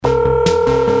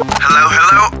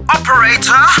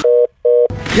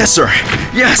Traitor? Yes, sir.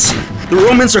 Yes. The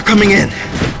Romans are coming in.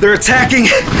 They're attacking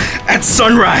at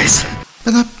sunrise.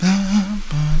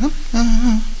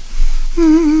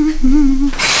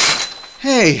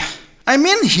 Hey, I'm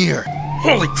in here.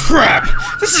 Holy crap!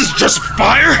 This is just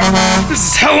fire?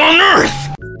 This is hell on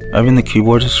earth! I've been the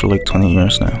keyboardist for like 20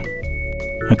 years now.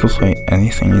 I can play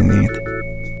anything you need.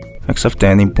 Except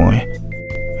Danny Boy.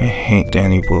 I hate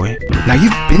Danny Boy. Now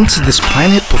you've been to this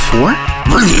planet before?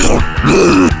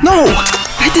 No!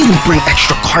 I didn't bring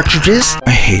extra cartridges.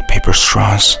 I hate paper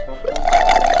straws.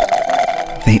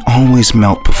 They always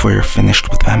melt before you're finished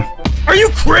with them. Are you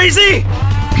crazy?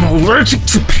 I'm allergic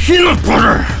to peanut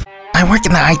butter. I work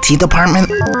in the IT department.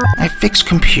 I fix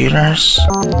computers.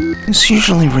 It's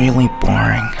usually really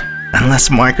boring.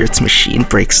 Unless Margaret's machine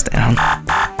breaks down.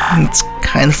 And it's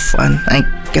kind of fun.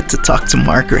 I get to talk to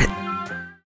Margaret.